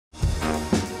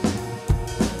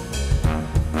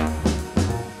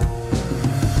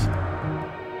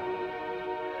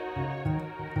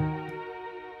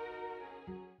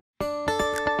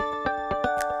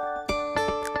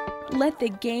Let the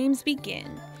games begin,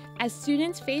 as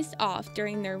students faced off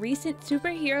during their recent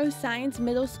Superhero Science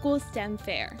Middle School STEM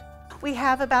Fair. We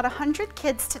have about 100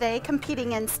 kids today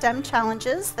competing in STEM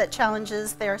challenges that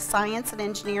challenges their science and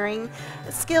engineering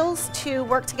skills to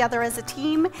work together as a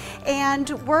team and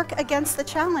work against the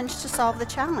challenge to solve the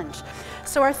challenge.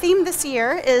 So our theme this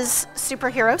year is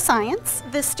Superhero Science.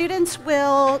 The students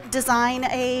will design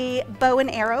a bow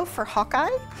and arrow for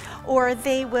Hawkeye, or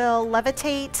they will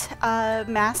levitate a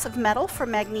mass of metal for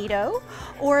Magneto,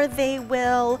 or they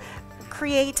will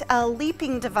create a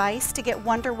leaping device to get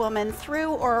Wonder Woman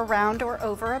through or around or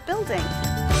over a building.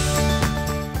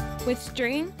 With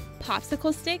string,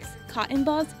 popsicle sticks, cotton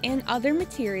balls, and other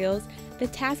materials, the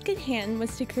task at hand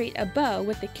was to create a bow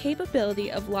with the capability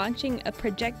of launching a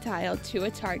projectile to a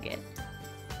target.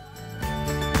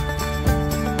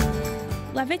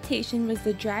 Levitation was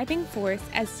the driving force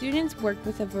as students worked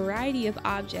with a variety of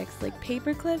objects like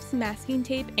paper clips, masking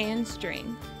tape, and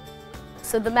string.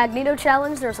 So the Magneto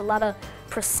challenge, there's a lot of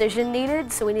precision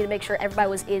needed, so we need to make sure everybody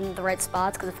was in the right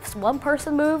spots, because if one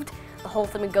person moved, the whole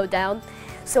thing would go down.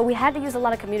 So we had to use a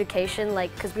lot of communication,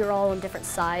 because we were all on different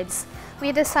sides.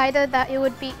 We decided that it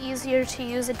would be easier to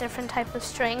use a different type of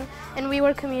string, and we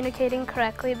were communicating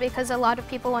correctly because a lot of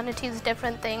people wanted to use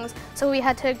different things, so we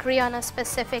had to agree on a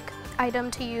specific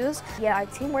item to use. Yeah, our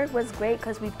teamwork was great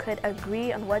because we could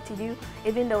agree on what to do.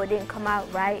 Even though it didn't come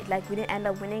out right, we didn't end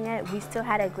up winning it, we still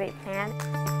had a great plan.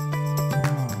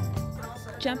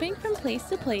 Jumping from place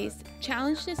to place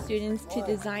challenged the students to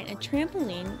design a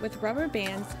trampoline with rubber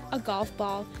bands, a golf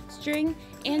ball, string,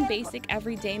 and basic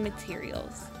everyday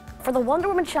materials. For the Wonder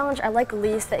Woman challenge, I like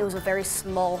least that it was a very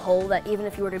small hole that even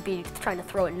if you were to be trying to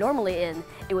throw it normally in,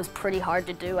 it was pretty hard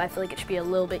to do. I feel like it should be a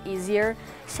little bit easier.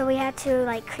 So we had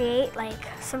to create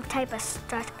some type of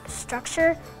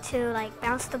structure to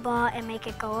bounce the ball and make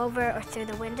it go over or through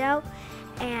the window.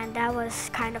 And that was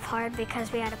kind of hard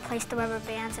because we had to place the rubber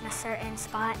bands in a certain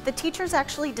spot. The teachers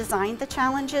actually designed the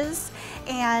challenges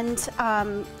and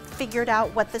figured out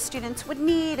what the students would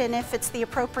need and if it's the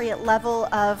appropriate level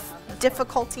of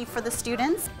difficulty for the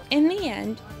students. In the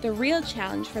end, the real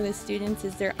challenge for the students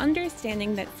is their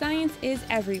understanding that science is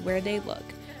everywhere they look,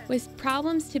 with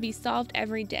problems to be solved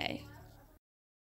every day.